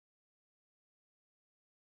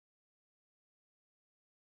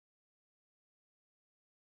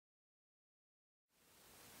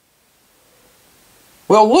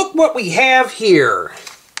Well, look what we have here.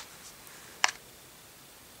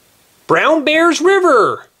 Brown Bears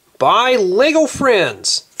River by Lego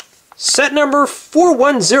Friends. Set number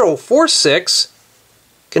 41046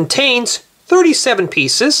 contains 37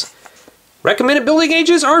 pieces. Recommended building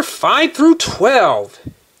ages are 5 through 12.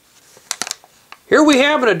 Here we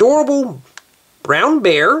have an adorable brown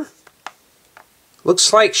bear.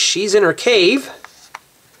 Looks like she's in her cave.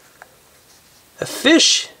 A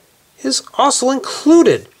fish is also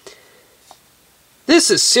included. This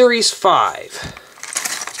is Series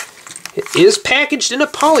 5. It is packaged in a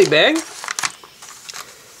poly bag.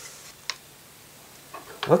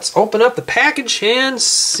 Let's open up the package and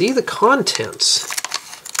see the contents.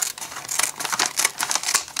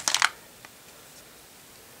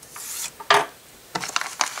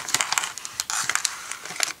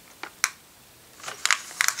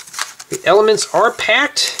 The elements are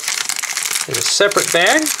packed in a separate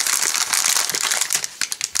bag.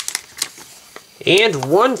 And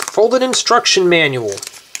one folded instruction manual.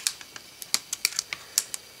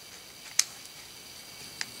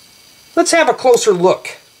 Let's have a closer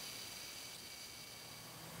look.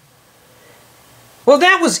 Well,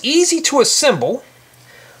 that was easy to assemble.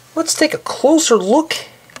 Let's take a closer look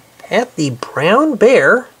at the brown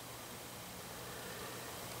bear.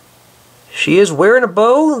 She is wearing a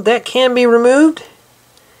bow that can be removed.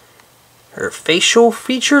 Her facial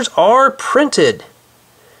features are printed.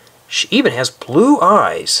 She even has blue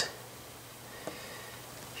eyes.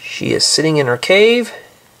 She is sitting in her cave.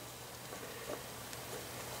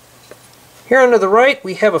 Here on to the right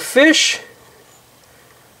we have a fish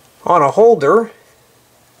on a holder.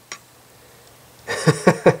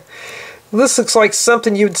 This looks like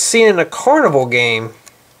something you'd see in a carnival game.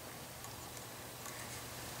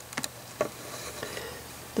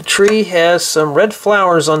 The tree has some red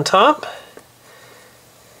flowers on top.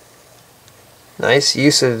 Nice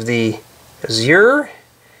use of the azure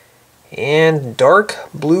and dark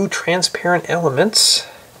blue transparent elements.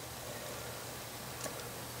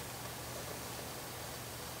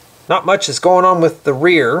 Not much is going on with the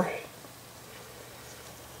rear.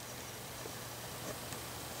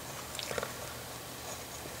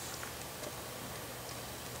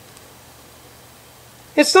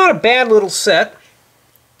 It's not a bad little set.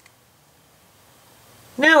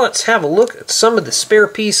 Now let's have a look at some of the spare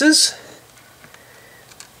pieces.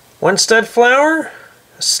 One stud flower,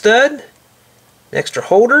 a stud, an extra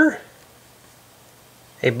holder,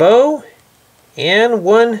 a bow, and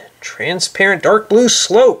one transparent dark blue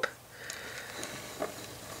slope.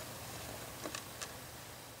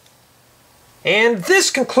 And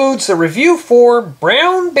this concludes the review for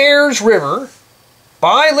Brown Bears River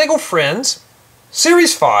by Lego Friends,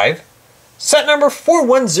 Series 5, set number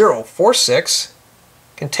 41046,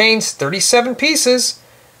 contains 37 pieces.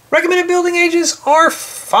 Recommended building ages are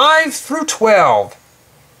 5 through 12.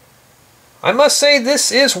 I must say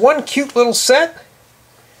this is one cute little set.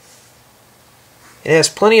 It has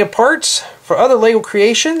plenty of parts for other Lego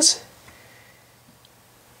creations.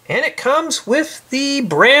 And it comes with the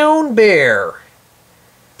brown bear.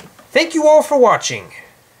 Thank you all for watching.